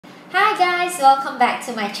Hi guys, welcome back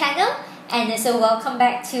to my channel and also welcome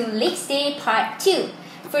back to Legs Day Part 2.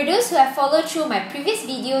 For those who have followed through my previous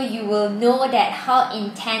video, you will know that how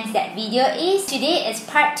intense that video is. Today is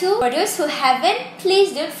Part 2. For those who haven't,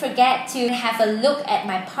 please don't forget to have a look at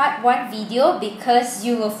my Part 1 video because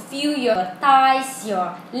you will feel your thighs,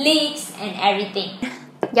 your legs and everything.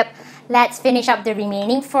 Yep, let's finish up the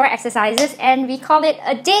remaining 4 exercises and we call it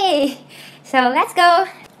a day. So let's go.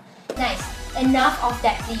 Nice. Enough of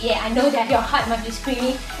that plie. I know that your heart must be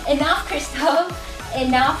screaming. Enough, Crystal.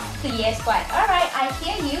 Enough plie squat. Alright, I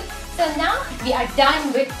hear you. So now we are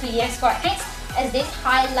done with plie squat. Next is this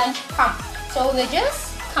high lunge pump. So we'll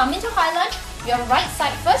just come into high lunge. Your right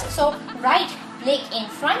side first. So right leg in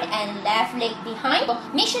front and left leg behind. So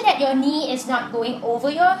make sure that your knee is not going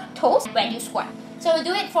over your toes when you squat. So we'll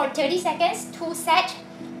do it for 30 seconds. 2 set.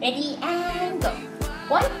 Ready and go.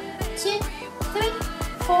 1, 2, 3,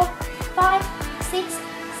 4, 5, 6,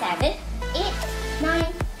 7, 8, 9,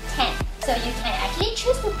 10. So you can actually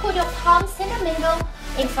choose to put your palms in the middle,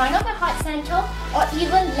 in front of your heart center, or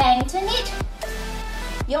even lengthen it.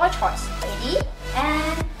 Your choice. Ready?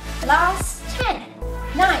 And last 10,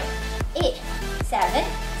 9, 8, 7,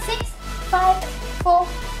 6, 5, 4,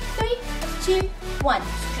 3, 2, 1.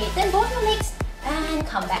 Straighten both your legs and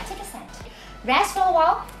come back to the center. Rest for a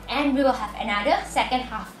while and we will have another second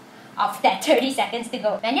half of that 30 seconds to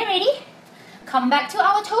go. When you're ready, come back to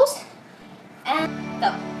our toes and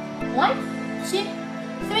go. 1, 2,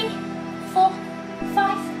 3, 4,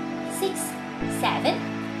 5, 6, 7,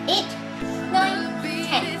 8, 9,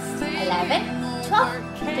 10, 11, 12,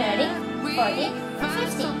 13, 14,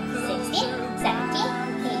 15, 16, 17,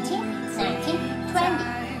 18, 19, 20,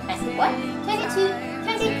 21, 22,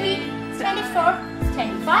 23, 24,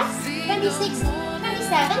 25, 26,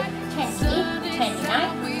 27, 28, 29,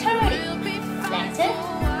 30. Lengthen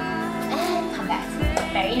and come back.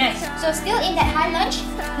 Very nice. So still in that high lunge,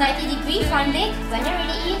 90-degree front leg. When you're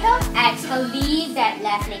ready, inhale. Exhale, leave that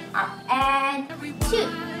left leg up. And 2,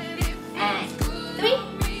 and 3,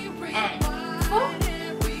 and 4,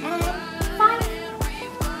 and 5,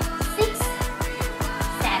 6,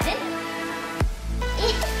 7,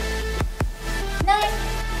 8, 9,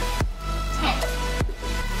 10,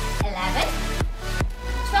 11,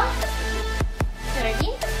 12,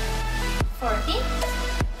 13, 14,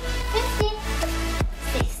 15,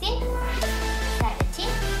 16, 17,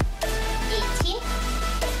 18,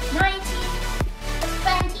 19,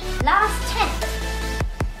 20, last 10,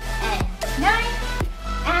 and 9,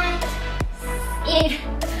 and 8,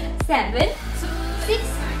 7, 6,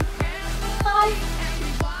 5,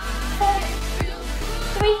 4,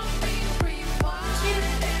 3, 2,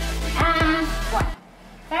 and 1.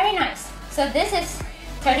 Very nice. So this is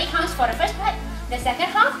 30 counts for the first part. The second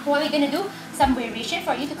half, what we're going to do, some variation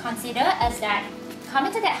for you to consider is that come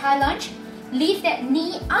into that high lunge, lift that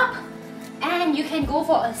knee up, and you can go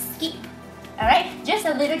for a skip. Alright, just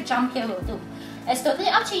a little jump here will do. It's totally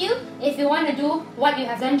up to you. If you want to do what you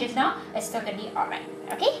have done just now, it's totally alright.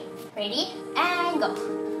 Okay, ready and go.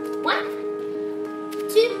 1,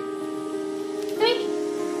 2, 3,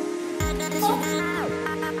 4,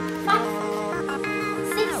 5,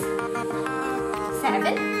 6,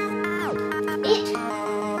 7, 8,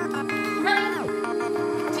 9,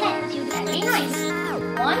 10. Very nice.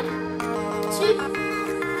 1, 2,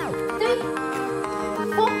 3,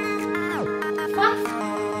 4, 5,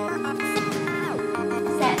 6,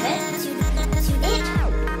 7, 8,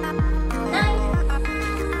 9,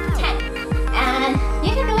 10. And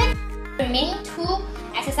you can do it. The remaining 2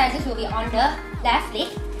 exercises will be on the left leg.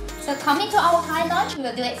 So coming to our high lunge, we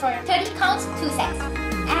will do it for 30 counts, 2 sets.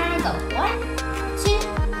 And go. 1, 2,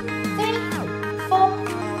 3, 4,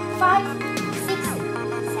 5, 6,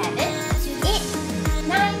 7, 8,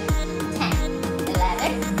 9, 10,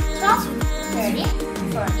 11, 12, 13,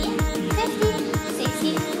 14, 15,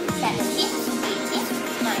 16, 17, 18,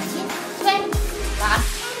 19, 20. Last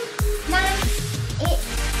 9, 8,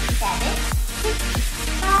 7, 6,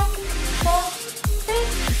 5, 4, 3,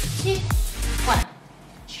 2, 1.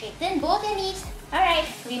 Straighten both your knees. Alright,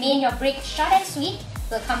 remain your break short and sweet.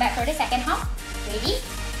 We'll come back for the second half. Ready?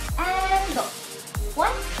 And go.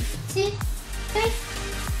 1, 2, 3,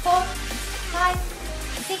 4, 5,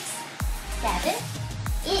 6, 7,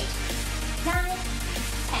 8, 9,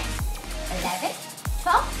 10, 11,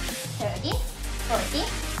 12, 13, 14,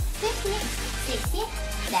 15, 16,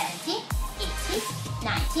 17, 18,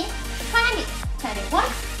 19, 20, 21,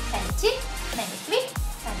 22, 23,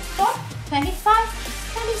 24, 25,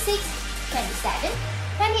 26, 27,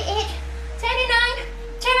 28, 29,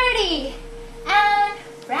 30. And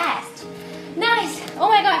rest. Nice. Oh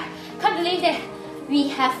my god, can't believe that we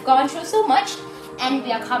have gone through so much and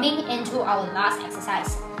we are coming into our last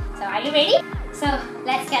exercise. So are you ready? So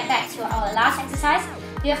let's get back to our last exercise.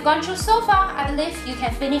 You have gone through so far. I believe you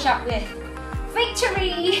can finish up with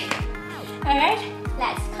victory. Alright,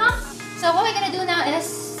 let's come. So what we're gonna do now is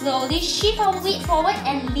slowly shift our weight forward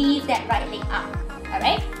and leave that right leg up.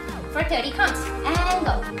 Alright, for 30 counts. And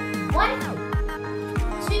go. 1,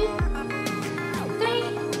 2, 3,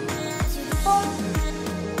 4,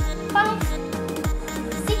 5,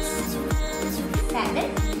 6, 7, 8,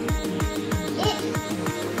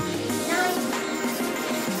 9,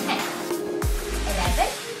 10, 11,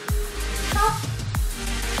 12,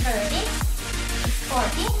 13,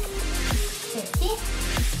 14, 15,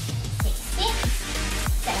 16,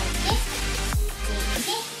 17,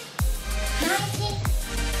 18, 19,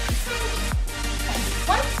 20,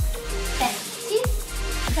 21, 22,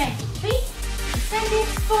 23,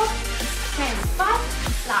 24,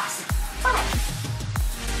 25, last 5,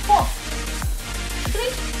 4,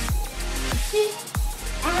 3, 2,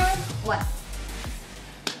 and 1.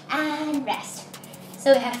 And rest. So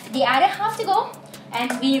we have the other half to go,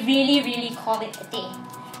 and we really call it a day.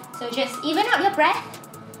 So just even out your breath,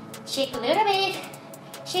 shake a little bit,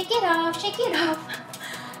 shake it off,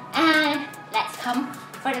 and let's come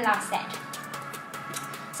for the last set.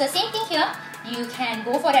 So same thing here, you can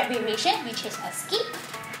go for that variation, which is a skip,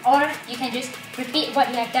 or you can just repeat what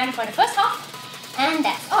you have done for the first half, and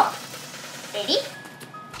that's all. Ready?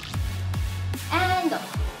 And go.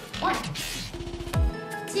 1,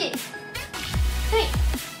 2, 3,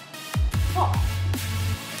 4,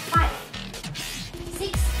 5,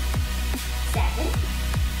 6, 7,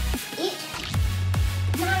 8,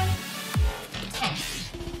 9, 10,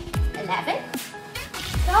 11,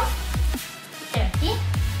 12, 13,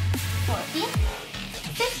 14,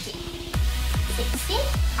 15, 16,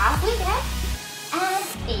 halfway there, and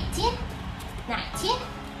 18, 19,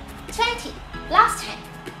 20, last 10,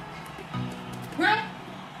 9,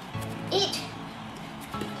 8,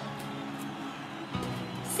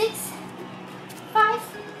 6, 5,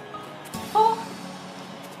 4,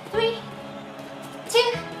 3, 2,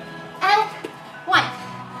 and 1.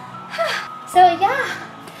 So yeah,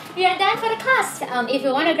 we are done for the class. If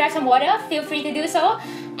you want to grab some water, feel free to do so.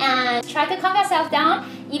 And try to calm yourself down,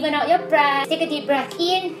 even out your breath, take a deep breath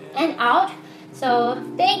in and out. So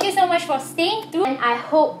thank you so much for staying through, and I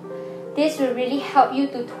hope this will really help you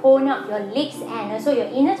to tone up your legs and also your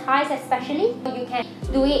inner thighs especially. You can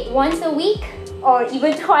do it once a week or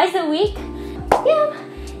even twice a week. Yeah.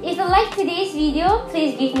 If you like today's video,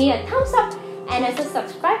 please give me a thumbs up and also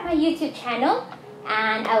subscribe my YouTube channel.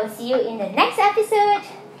 And I will see you in the next episode.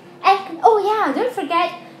 And oh yeah, don't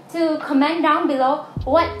forget to comment down below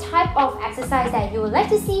what type of exercise that you would like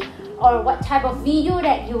to see, or what type of video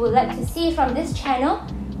that you would like to see from this channel.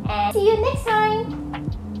 And see you next time.